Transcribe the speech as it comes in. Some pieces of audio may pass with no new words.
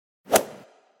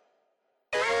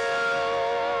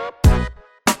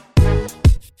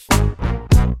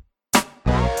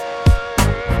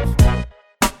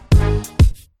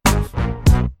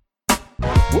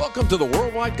Welcome to the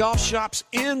Worldwide Golf Shop's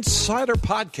Insider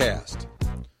Podcast,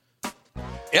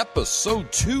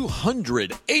 episode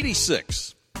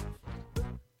 286.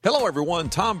 Hello, everyone.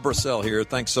 Tom Brissell here.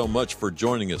 Thanks so much for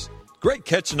joining us. Great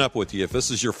catching up with you. If this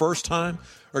is your first time,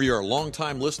 or you're a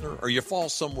long-time listener, or you fall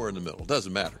somewhere in the middle,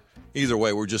 doesn't matter. Either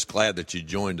way, we're just glad that you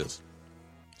joined us.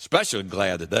 Especially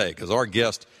glad today because our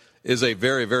guest is a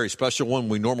very, very special one.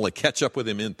 We normally catch up with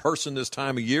him in person this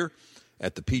time of year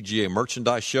at the PGA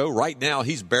Merchandise Show. Right now,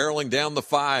 he's barreling down the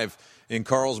 5 in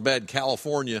Carlsbad,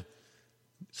 California.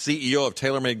 CEO of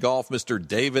TaylorMade Golf, Mr.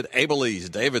 David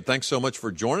Abeles. David, thanks so much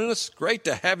for joining us. Great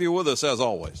to have you with us, as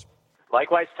always.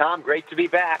 Likewise, Tom. Great to be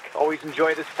back. Always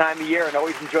enjoy this time of year and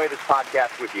always enjoy this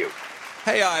podcast with you.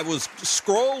 Hey, I was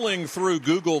scrolling through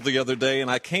Google the other day,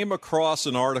 and I came across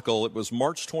an article. It was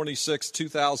March 26,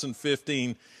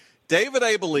 2015. David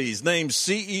Abeles named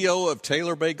CEO of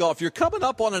TaylorMade Golf. You're coming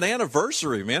up on an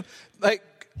anniversary, man. Hey,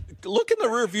 look in the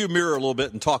rearview mirror a little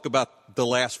bit and talk about the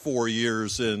last 4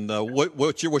 years and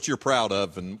what you're proud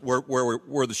of and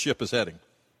where the ship is heading.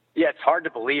 Yeah, it's hard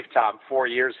to believe, Tom, 4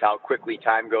 years, how quickly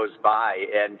time goes by.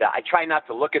 And I try not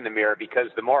to look in the mirror because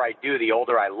the more I do, the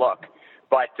older I look.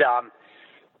 But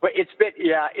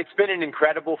it's been an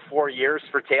incredible 4 years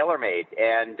for TaylorMade,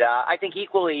 and I think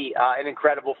equally an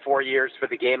incredible 4 years for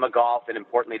the game of golf and,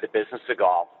 importantly, the business of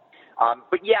golf.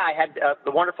 But yeah, I had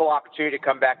the wonderful opportunity to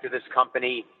come back to this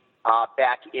company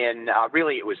back in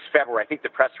really it was February. I think the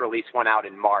press release went out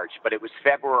in March, but it was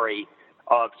February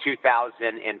of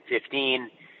 2015.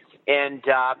 And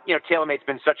TaylorMade's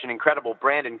been such an incredible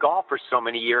brand in golf for so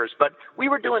many years. But we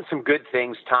were doing some good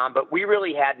things, Tom. But we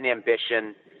really had an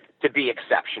ambition to be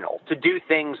exceptional, to do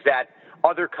things that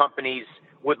other companies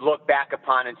would look back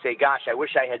upon and say, gosh, I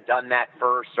wish I had done that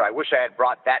first, or I wish I had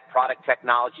brought that product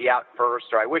technology out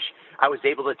first, or I wish I was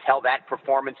able to tell that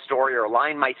performance story or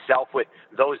align myself with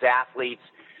those athletes.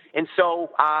 And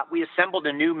so we assembled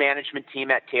a new management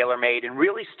team at TaylorMade and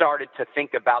really started to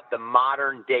think about the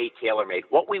modern-day TaylorMade,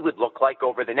 what we would look like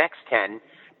over the next 10,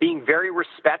 being very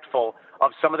respectful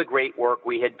of some of the great work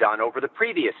we had done over the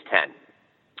previous 10.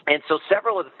 And so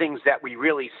several of the things that we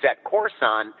really set course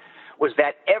on was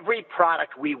that every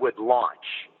product we would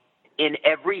launch in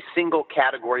every single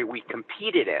category we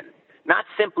competed in, not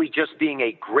simply just being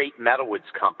a great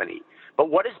metalwoods company,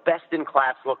 but what does best in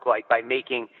class look like by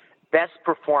making best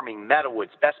performing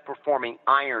metalwoods, best performing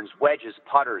irons, wedges,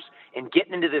 putters, and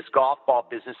getting into this golf ball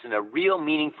business in a real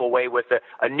meaningful way with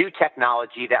a new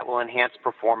technology that will enhance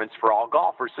performance for all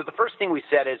golfers. So the first thing we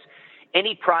said is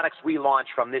any products we launch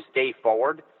from this day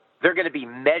forward, they're going to be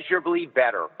measurably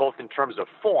better, both in terms of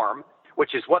form,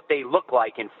 which is what they look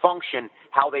like, and function,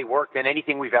 how they work, than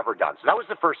anything we've ever done. So that was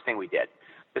the first thing we did.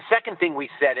 The second thing we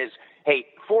said is, hey,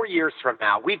 4 years from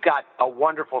now, we've got a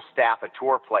wonderful staff of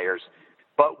tour players,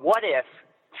 but what if,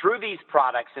 through these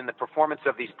products and the performance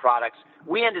of these products,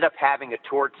 we ended up having a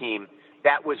tour team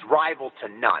that was rival to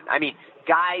none? I mean,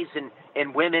 guys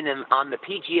and women on the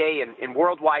PGA and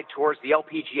worldwide tours, the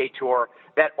LPGA Tour,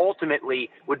 that ultimately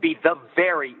would be the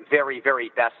very, very, very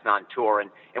best on tour.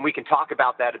 And we can talk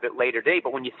about that a bit later today.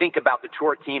 But when you think about the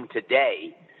tour team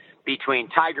today, between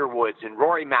Tiger Woods and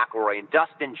Rory McIlroy and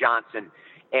Dustin Johnson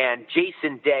and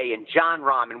Jason Day and Jon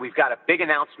Rahm, and we've got a big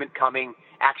announcement coming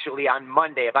actually on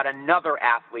Monday about another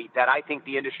athlete that I think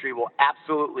the industry will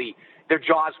absolutely, their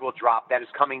jaws will drop, that is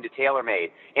coming to TaylorMade.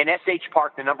 And S.H.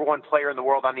 Park, the number one player in the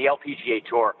world on the LPGA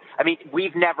Tour. I mean,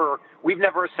 we've never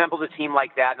assembled a team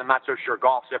like that, and I'm not so sure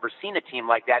golf's ever seen a team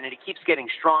like that, and it keeps getting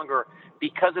stronger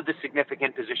because of the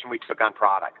significant position we took on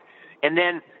product. And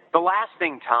then the last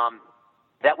thing, Tom,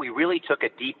 that we really took a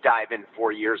deep dive in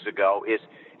 4 years ago is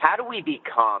how do we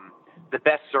become the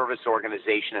best service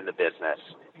organization in the business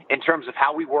in terms of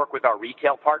how we work with our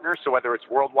retail partners, so whether it's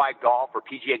Worldwide Golf or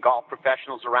PGA Golf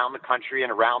professionals around the country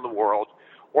and around the world,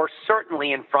 or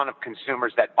certainly in front of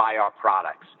consumers that buy our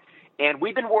products. And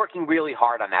we've been working really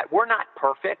hard on that. We're not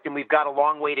perfect, and we've got a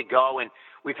long way to go, and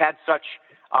we've had such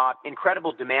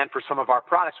incredible demand for some of our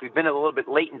products. We've been a little bit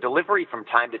late in delivery from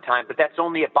time to time, but that's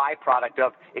only a byproduct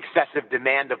of excessive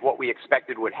demand of what we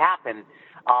expected would happen,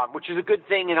 which is a good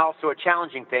thing and also a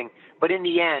challenging thing. But in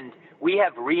the end, we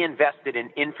have reinvested in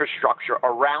infrastructure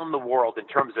around the world in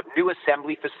terms of new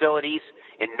assembly facilities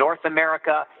in North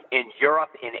America, in Europe,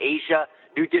 in Asia,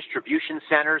 new distribution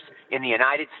centers in the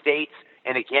United States,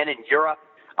 and again in Europe.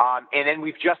 And then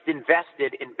we've just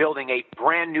invested in building a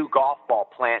brand new golf ball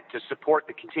plant to support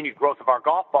the continued growth of our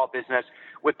golf ball business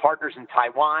with partners in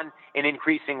Taiwan and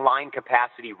increasing line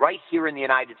capacity right here in the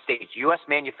United States, U.S.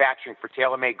 manufacturing for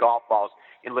TaylorMade golf balls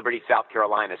in Liberty, South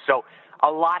Carolina. So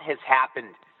a lot has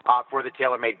happened for the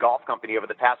TaylorMade Golf Company over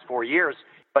the past 4 years.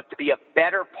 but to be a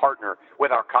better partner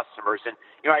with our customers. And,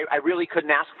 I really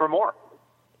couldn't ask for more.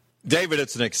 David,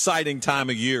 it's an exciting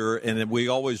time of year, and we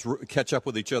always catch up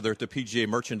with each other at the PGA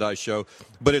Merchandise Show.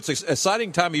 But it's an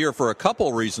exciting time of year for a couple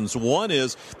of reasons. One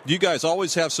is you guys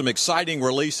always have some exciting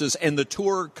releases, and the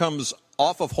tour comes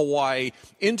off of Hawaii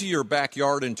into your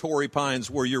backyard in Torrey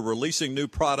Pines, where you're releasing new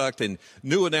product and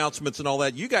new announcements and all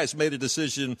that. You guys made a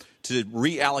decision to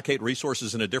reallocate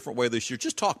resources in a different way this year.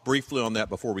 Just talk briefly on that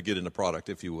before we get into product,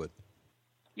 if you would.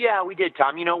 Yeah, we did,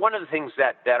 Tom. One of the things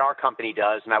that our company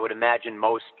does, and I would imagine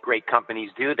most great companies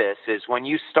do this, is when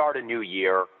you start a new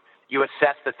year, you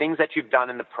assess the things that you've done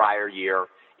in the prior year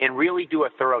and really do a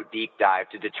thorough deep dive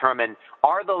to determine,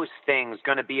 are those things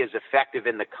going to be as effective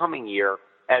in the coming year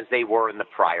as they were in the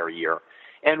prior year?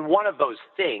 And one of those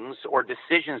things or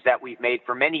decisions that we've made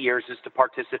for many years is to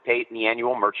participate in the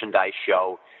annual merchandise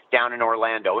show down in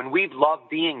Orlando. And we've loved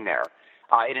being there.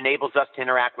 It enables us to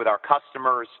interact with our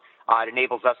customers. It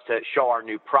enables us to show our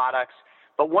new products.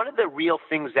 But one of the real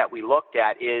things that we looked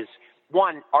at is,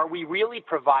 one, are we really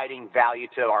providing value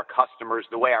to our customers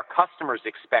the way our customers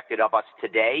expected of us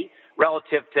today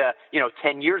relative to,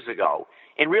 10 years ago?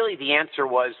 And really the answer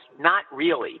was not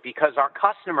really, because our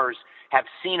customers have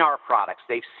seen our products.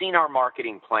 They've seen our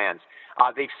marketing plans.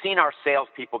 They've seen our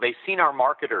salespeople. They've seen our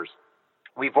marketers.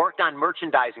 We've worked on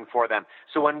merchandising for them.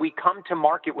 So when we come to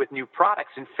market with new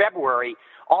products in February,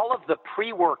 all of the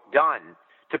pre-work done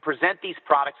to present these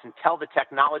products and tell the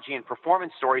technology and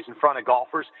performance stories in front of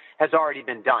golfers has already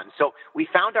been done. So we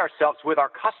found ourselves with our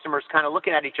customers kind of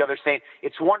looking at each other saying,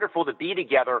 it's wonderful to be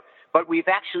together, but we've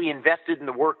actually invested in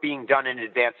the work being done in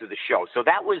advance of the show. So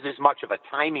that was as much of a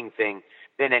timing thing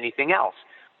than anything else.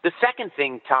 The second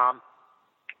thing, Tom,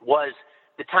 was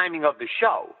the timing of the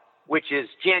show, which is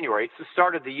January. It's the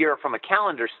start of the year from a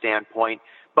calendar standpoint,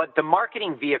 but the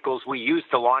marketing vehicles we use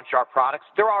to launch our products,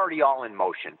 they're already all in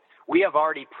motion. We have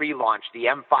already pre-launched the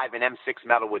M5 and M6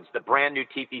 Metalwoods, the brand new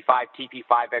TP5,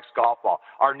 TP5X golf ball,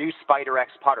 our new Spider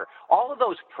X putter. All of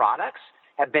those products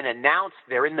have been announced.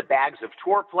 They're in the bags of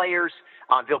tour players.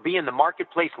 They'll be in the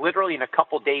marketplace literally in a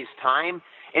couple days' time.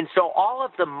 And so all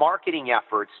of the marketing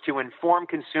efforts to inform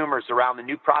consumers around the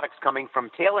new products coming from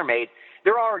TaylorMade,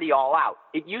 they're already all out.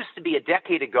 It used to be a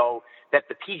decade ago that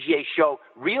the PGA Show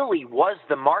really was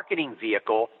the marketing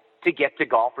vehicle to get to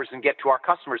golfers and get to our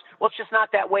customers. Well, it's just not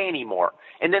that way anymore.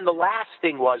 And then the last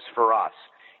thing was for us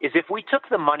is if we took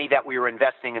the money that we were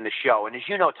investing in the show, and as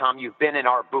you know, Tom, you've been in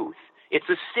our booth. It's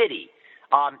a city.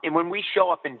 And when we show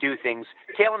up and do things,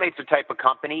 TaylorMade's the type of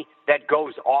company that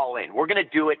goes all in. We're going to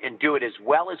do it and do it as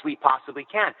well as we possibly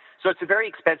can. So it's a very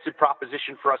expensive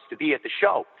proposition for us to be at the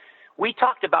show. We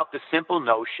talked about the simple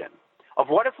notion of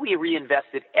what if we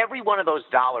reinvested every one of those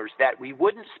dollars that we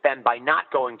wouldn't spend by not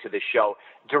going to the show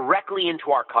directly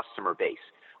into our customer base?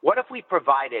 What if we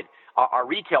provided our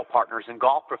retail partners and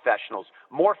golf professionals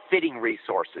more fitting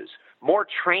resources, more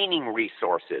training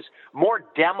resources, more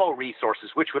demo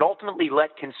resources, which would ultimately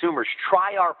let consumers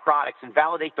try our products and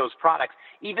validate those products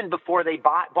even before they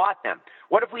bought them?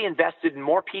 What if we invested in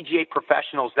more PGA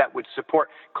professionals that would support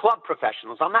club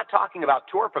professionals? I'm not talking about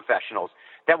tour professionals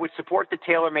that would support the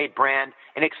TaylorMade brand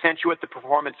and accentuate the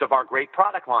performance of our great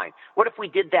product line. What if we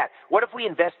did that? What if we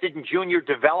invested in junior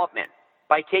development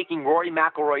by taking Rory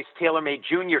McIlroy's TaylorMade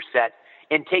Junior set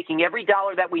and taking every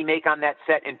dollar that we make on that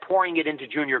set and pouring it into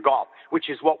junior golf, which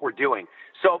is what we're doing.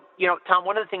 So, Tom,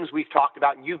 one of the things we've talked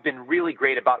about, and you've been really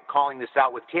great about calling this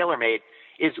out with TaylorMade,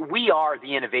 is we are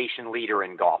the innovation leader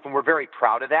in golf, and we're very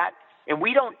proud of that. And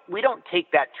we don't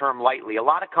take that term lightly. A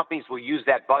lot of companies will use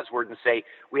that buzzword and say,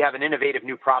 we have an innovative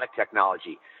new product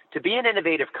technology. To be an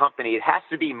innovative company, it has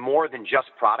to be more than just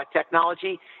product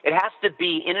technology. It has to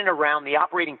be in and around the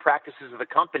operating practices of the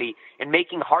company and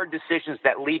making hard decisions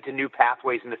that lead to new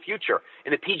pathways in the future.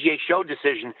 And the PGA Show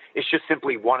decision is just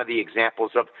simply one of the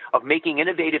examples of making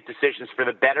innovative decisions for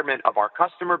the betterment of our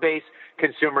customer base,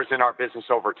 consumers, and our business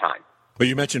over time. Well,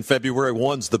 you mentioned February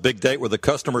 1's the big date where the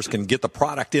customers can get the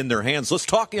product in their hands. Let's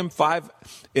talk M5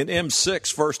 and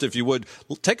M6 first, if you would.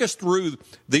 Take us through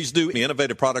these new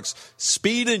innovative products,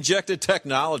 speed-injected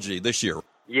technology this year.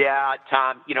 Yeah,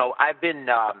 Tom, I've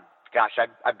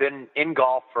been in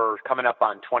golf for coming up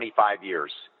on 25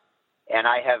 years. And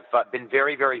I have been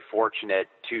very, very fortunate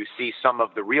to see some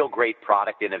of the real great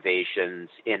product innovations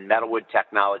in metalwood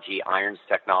technology, irons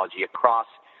technology across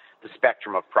the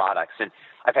spectrum of products. And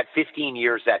I've had 15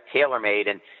 years at TaylorMade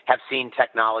and have seen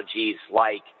technologies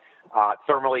like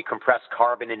thermally compressed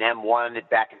carbon in M1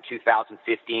 back in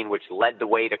 2015, which led the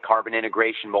way to carbon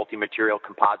integration, multi-material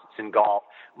composites in golf,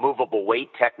 movable weight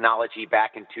technology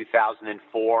back in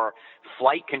 2004,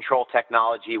 flight control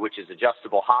technology, which is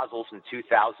adjustable hosels in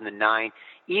 2009,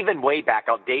 even way back,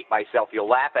 I'll date myself, you'll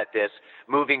laugh at this,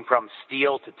 moving from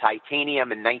steel to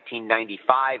titanium in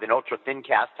 1995 and ultra-thin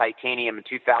cast titanium in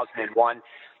 2001.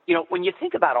 You know, when you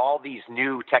think about all these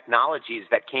new technologies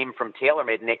that came from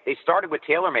TaylorMade, and they started with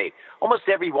TaylorMade, almost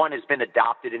every one has been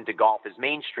adopted into golf as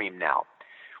mainstream now.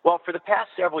 Well, for the past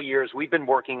several years, we've been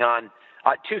working on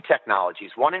two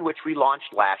technologies, one in which we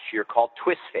launched last year called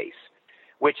Twist Face,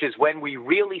 which is when we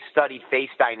really studied face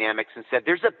dynamics and said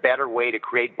there's a better way to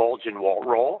create bulge and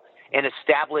roll and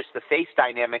establish the face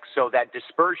dynamics so that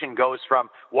dispersion goes from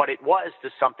what it was to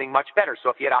something much better. So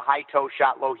if you had a high toe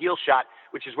shot, low heel shot,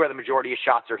 which is where the majority of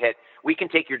shots are hit, we can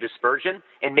take your dispersion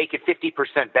and make it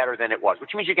 50% better than it was,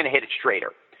 which means you're going to hit it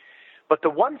straighter. But the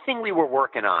one thing we were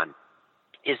working on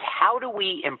is how do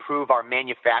we improve our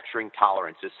manufacturing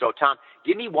tolerances? So, Tom,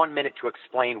 give me 1 minute to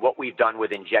explain what we've done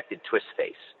with injected Twist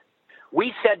Face.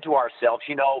 We said to ourselves,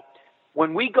 you know,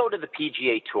 when we go to the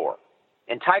PGA Tour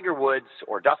and Tiger Woods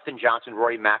or Dustin Johnson,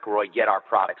 Rory McIlroy get our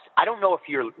products, I don't know if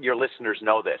your listeners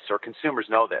know this or consumers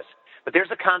know this, but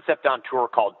there's a concept on tour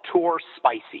called Tour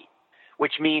Spicy,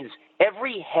 which means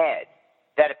every head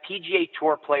that a PGA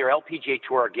Tour player, LPGA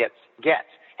Tour gets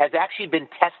has actually been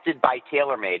tested by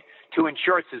TaylorMade to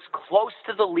ensure it's as close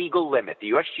to the legal limit,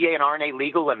 the USGA and R&A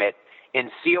legal limit in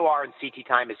COR and CT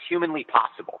time as humanly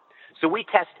possible. So we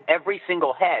test every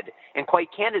single head, and quite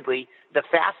candidly, the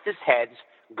fastest heads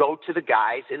go to the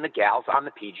guys and the gals on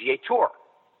the PGA Tour.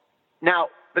 Now,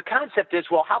 the concept is,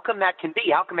 well, how come that can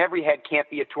be? How come every head can't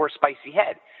be a Tour Spicy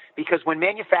head? Because when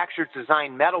manufacturers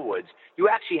design metalwoods, you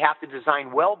actually have to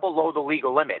design well below the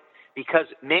legal limit because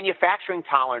manufacturing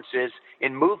tolerances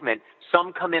in movement,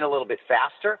 some come in a little bit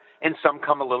faster and some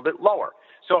come a little bit lower.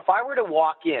 So if I were to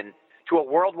walk in to a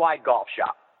worldwide golf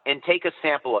shop and take a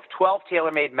sample of 12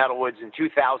 TaylorMade metalwoods in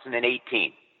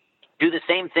 2018, do the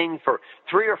same thing for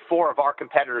 3 or 4 of our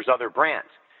competitors' other brands,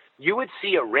 you would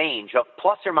see a range of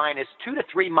plus or minus 2 to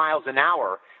 3 miles an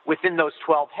hour within those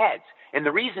 12 heads. And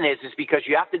the reason is because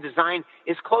you have to design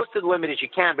as close to the limit as you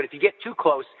can, but if you get too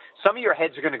close, some of your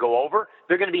heads are going to go over,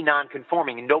 they're going to be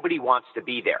non-conforming, and nobody wants to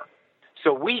be there.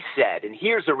 So we said, and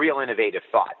here's a real innovative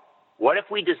thought, what if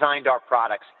we designed our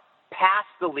products past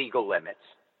the legal limits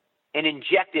and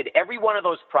injected every one of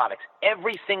those products,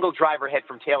 every single driver head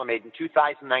from TaylorMade in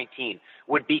 2019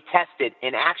 would be tested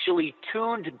and actually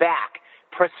tuned back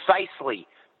precisely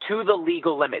to the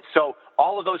legal limit. So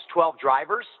all of those 12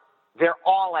 drivers, they're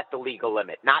all at the legal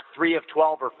limit, not 3 of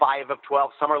 12 or 5 of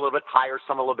 12. Some are a little bit higher,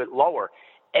 some a little bit lower.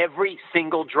 Every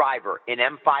single driver in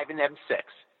M5 and M6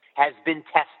 has been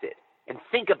tested. And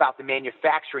think about the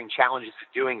manufacturing challenges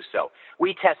of doing so.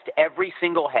 We test every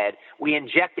single head. We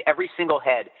inject every single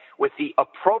head with the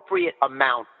appropriate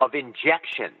amount of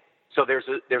injection. So there's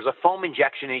a foam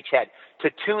injection in each head to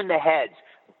tune the heads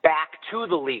back to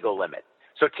the legal limit.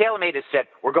 So TaylorMade has said,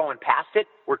 we're going past it,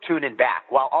 we're tuning back,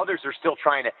 while others are still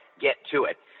trying to get to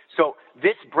it. So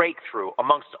this breakthrough,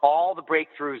 amongst all the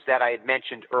breakthroughs that I had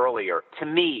mentioned earlier, to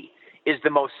me is the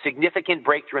most significant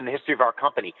breakthrough in the history of our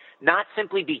company, not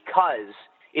simply because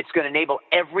it's going to enable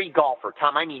every golfer,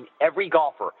 Tom, I mean every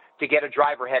golfer, to get a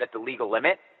driver head at the legal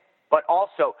limit, but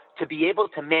also to be able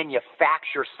to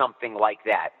manufacture something like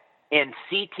that and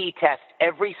CT test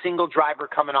every single driver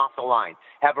coming off the line,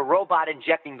 have a robot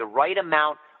injecting the right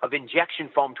amount of injection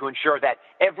foam to ensure that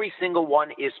every single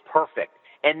one is perfect,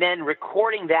 and then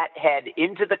recording that head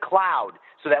into the cloud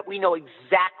so that we know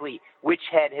exactly which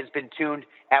head has been tuned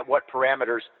at what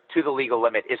parameters to the legal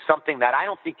limit is something that I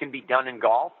don't think can be done in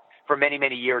golf for many,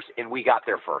 many years, and we got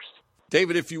there first.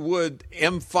 David, if you would,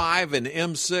 M5 and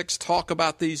M6, talk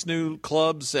about these new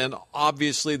clubs and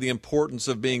obviously the importance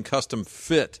of being custom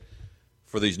fit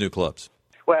for these new clubs.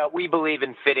 Well, we believe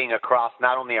in fitting across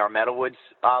not only our metalwoods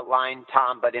line,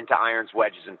 Tom, but into irons,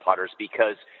 wedges, and putters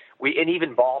because and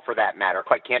even ball for that matter,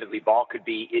 quite candidly, ball could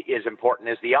be as important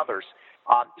as the others.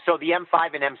 So the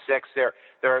M5 and M6,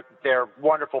 they're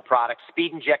wonderful products.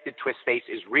 Speed-injected Twist Face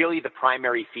is really the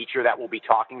primary feature that we'll be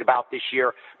talking about this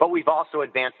year, but we've also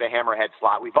advanced the hammerhead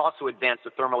slot. We've also advanced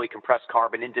the thermally compressed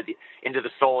carbon into the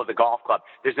sole of the golf club.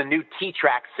 There's a new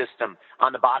T-Track system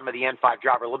on the bottom of the M5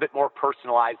 driver, a little bit more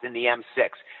personalized than the M6.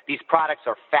 These products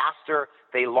are faster,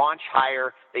 they launch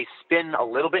higher, they spin a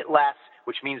little bit less,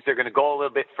 which means they're going to go a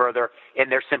little bit further,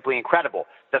 and they're simply incredible.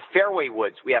 The fairway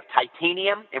woods, we have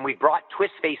titanium, and we brought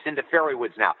Twist Face into fairway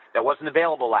woods now. That wasn't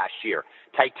available last year.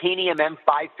 Titanium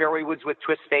M5 fairway woods with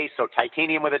Twist Face, so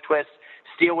titanium with a twist.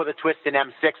 Steel with a twist in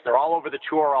M6. They're all over the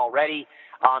tour already.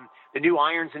 The new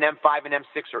irons in M5 and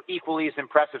M6 are equally as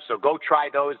impressive, so go try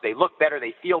those. They look better.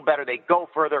 They feel better. They go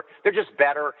further. They're just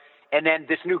better. And then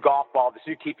this new golf ball, this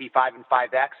new TP5 and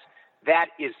 5X, that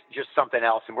is just something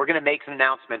else. And we're going to make an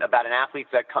announcement about an athlete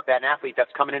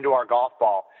that's coming into our golf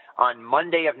ball on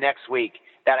Monday of next week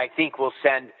that I think will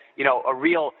send, a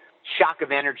real shock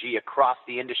of energy across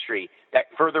the industry that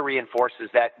further reinforces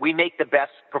that we make the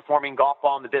best performing golf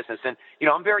ball in the business. And,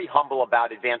 I'm very humble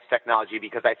about advanced technology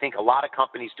because I think a lot of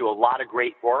companies do a lot of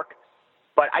great work,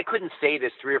 but I couldn't say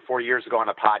this 3 or 4 years ago on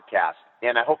a podcast.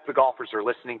 And I hope the golfers are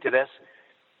listening to this.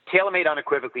 TaylorMade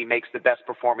unequivocally makes the best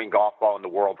performing golf ball in the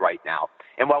world right now.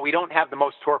 And while we don't have the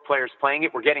most tour players playing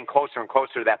it, we're getting closer and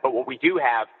closer to that. But what we do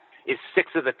have is 6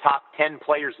 of the top 10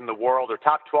 players in the world or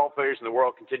top 12 players in the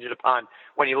world, contingent upon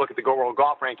when you look at the Go World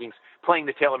Golf Rankings, playing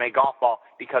the TaylorMade golf ball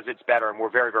because it's better, and we're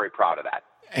very, very proud of that.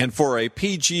 And for a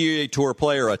PGA Tour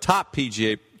player, a top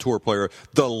PGA Tour player,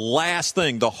 the last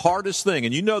thing, the hardest thing,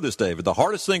 and you know this, David, the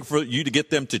hardest thing for you to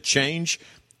get them to change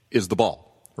is the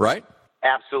ball, right?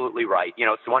 Absolutely right.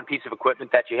 It's the one piece of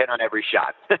equipment that you hit on every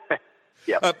shot.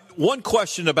 Yep. One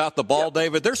question about the ball,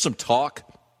 David. There's some talk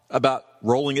about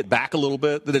rolling it back a little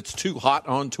bit, that it's too hot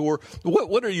on tour.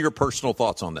 What are your personal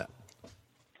thoughts on that?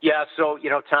 Yeah, so,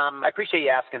 Tom, I appreciate you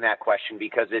asking that question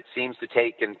because it seems to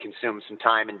take and consume some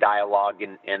time and dialogue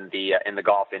in the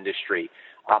golf industry.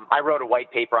 I wrote a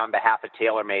white paper on behalf of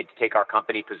TaylorMade to take our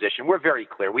company position. We're very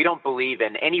clear. We don't believe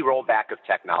in any rollback of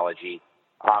technology.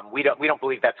 We don't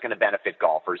believe that's going to benefit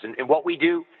golfers. And what we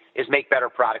do is make better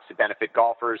products that benefit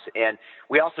golfers. And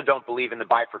we also don't believe in the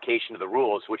bifurcation of the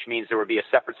rules, which means there would be a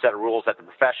separate set of rules at the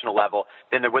professional level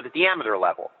than there would at the amateur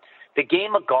level. The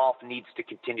game of golf needs to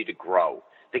continue to grow.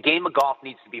 The game of golf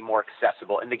needs to be more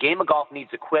accessible. And the game of golf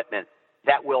needs equipment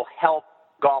that will help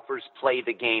golfers play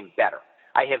the game better.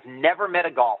 I have never met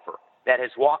a golfer that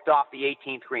has walked off the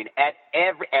 18th green at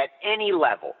any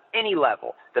level,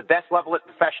 the best level at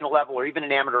professional level or even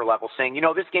an amateur level, saying,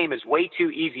 this game is way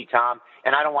too easy, Tom,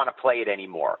 and I don't want to play it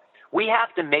anymore. We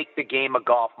have to make the game of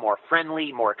golf more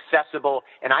friendly, more accessible,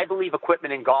 and I believe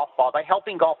equipment in golf ball, by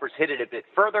helping golfers hit it a bit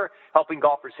further, helping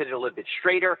golfers hit it a little bit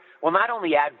straighter, will not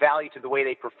only add value to the way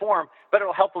they perform, but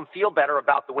it'll help them feel better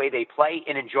about the way they play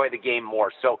and enjoy the game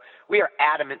more. So we are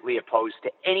adamantly opposed to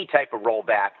any type of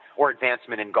rollback or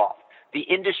advancement in golf. The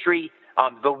industry,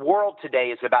 the world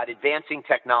today is about advancing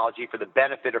technology for the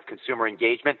benefit of consumer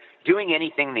engagement. Doing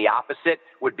anything the opposite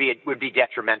would be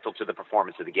detrimental to the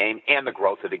performance of the game and the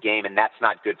growth of the game, and that's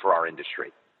not good for our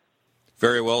industry.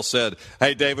 Very well said.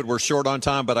 Hey, David, we're short on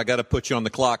time, but I got to put you on the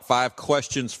clock. 5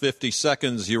 questions, 50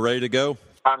 seconds. You ready to go?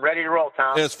 I'm ready to roll,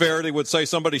 Tom. As Faraday would say,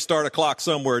 somebody start a clock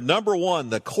somewhere. Number one,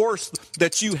 the course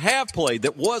that you have played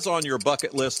that was on your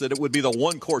bucket list, that it would be the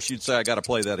one course you'd say, I got to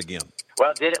play that again.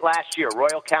 Well, did it last year,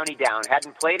 Royal County Down.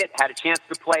 Hadn't played it, had a chance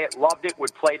to play it, loved it,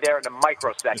 would play there in a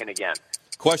microsecond again.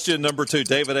 Question number 2,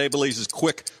 David Abelese's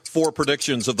quick 4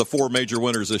 predictions of the 4 major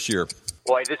winners this year.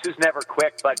 Boy, this is never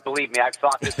quick, but believe me, I've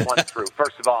thought this one through.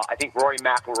 First of all, I think Rory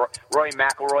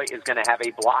McIlroy is going to have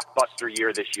a blockbuster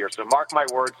year this year. So mark my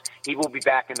words, he will be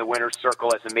back in the winner's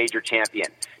circle as a major champion.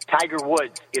 Tiger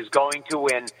Woods is going to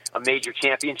win a major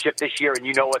championship this year, and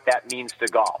you know what that means to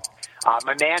golf.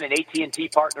 My man and AT&T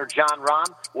partner Jon Rahm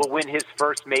will win his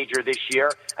first major this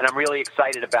year, and I'm really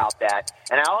excited about that.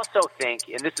 And I also think,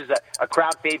 and this is a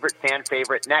crowd favorite, fan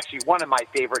favorite, and actually one of my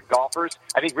favorite golfers,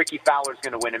 I think Ricky Fowler is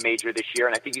going to win a major this year,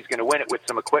 and I think he's going to win it with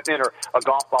some equipment or a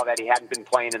golf ball that he hadn't been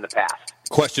playing in the past.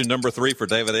 Question number 3 for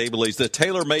David Abelese, the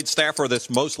TaylorMade staffer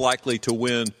that's most likely to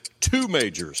win 2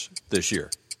 majors this year.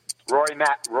 Rory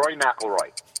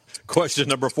McIlroy. Question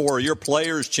number 4, your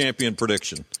players' champion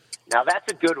prediction. Now,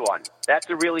 that's a good one. That's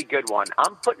a really good one.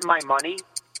 I'm putting my money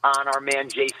on our man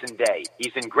Jason Day.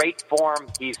 He's in great form.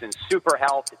 He's in super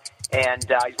health. And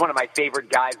he's one of my favorite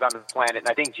guys on the planet. And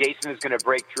I think Jason is going to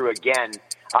break through again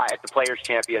at the Players'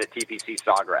 Champion at TPC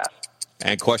Sawgrass.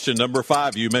 And question number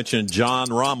 5, you mentioned Jon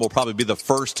Rahm will probably be the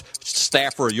first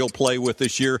staffer you'll play with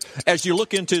this year. As you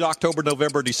look into October,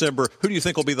 November, December, who do you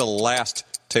think will be the last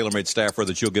TaylorMade staffer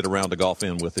that you'll get around to golf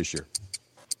in with this year?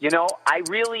 I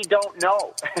really don't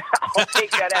know. I'll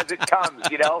take that as it comes,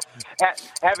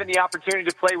 Having the opportunity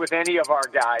to play with any of our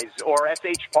guys or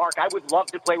S.H. Park. I would love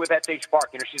to play with S.H.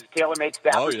 Park. She's a TaylorMade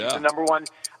staffer. Oh, yeah. She's the number 1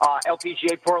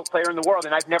 LPGA Pro player in the world,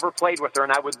 and I've never played with her,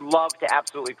 and I would love to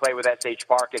absolutely play with S.H.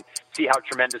 Park and see how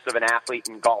tremendous of an athlete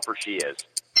and golfer she is.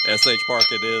 S.H. Park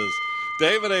it is.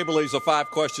 David Abelese,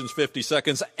 5 questions, 50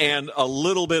 seconds, and a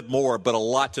little bit more, but a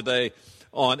lot today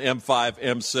on M5,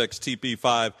 M6,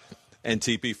 TP5, and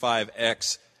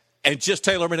TP5X. And just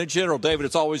TaylorMade in general. David,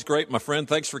 it's always great, my friend.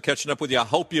 Thanks for catching up with you. I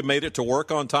hope you made it to work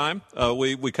on time.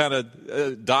 We kind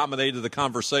of dominated the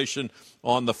conversation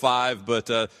on the 5,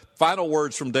 but final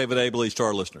words from David Abeles to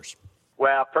our listeners.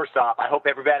 Well, first off, I hope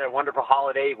everybody had a wonderful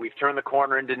holiday. We've turned the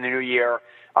corner into the new year.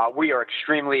 We are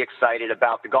extremely excited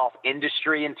about the golf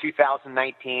industry in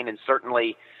 2019 and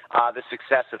certainly the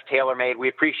success of TaylorMade. We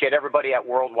appreciate everybody at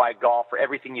Worldwide Golf for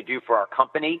everything you do for our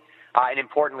company. And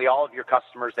importantly, all of your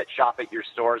customers that shop at your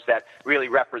stores that really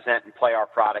represent and play our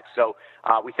products. So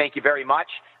we thank you very much.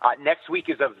 Next week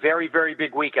is a very, very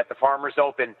big week at the Farmers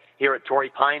Open here at Torrey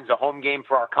Pines, a home game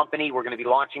for our company. We're going to be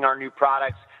launching our new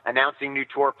products, announcing new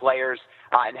tour players,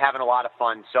 and having a lot of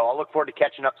fun. So I'll look forward to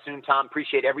catching up soon, Tom.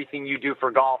 Appreciate everything you do for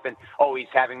golf and always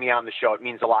having me on the show. It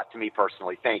means a lot to me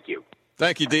personally. Thank you.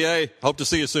 Thank you, D.A. Hope to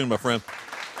see you soon, my friend.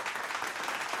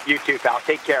 You too, pal.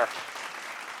 Take care.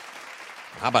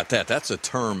 How about that? That's a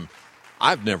term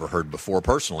I've never heard before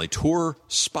personally. Tour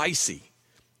spicy.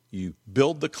 You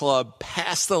build the club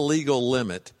past the legal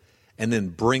limit and then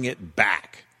bring it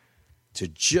back to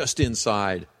just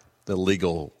inside the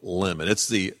legal limit. It's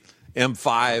the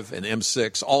M5 and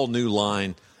M6, all new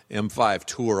line. M5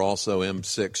 Tour, also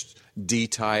M6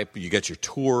 D-Type. You got your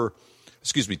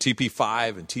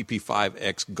TP5 and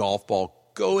TP5X golf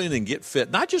ball. Go in and get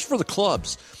fit, not just for the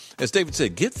clubs. As David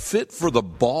said, get fit for the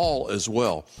ball as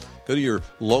well. Go to your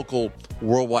local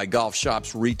Worldwide Golf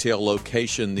Shops retail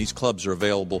location. These clubs are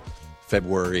available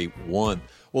February 1.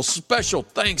 Well, special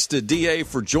thanks to DA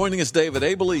for joining us, David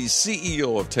Abeles,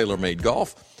 CEO of TaylorMade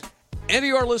Golf, and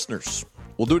to our listeners.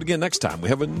 We'll do it again next time. We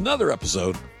have another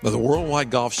episode of the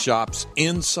Worldwide Golf Shops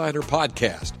Insider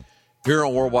Podcast here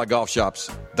on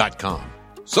WorldwideGolfShops.com.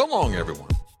 So long, everyone.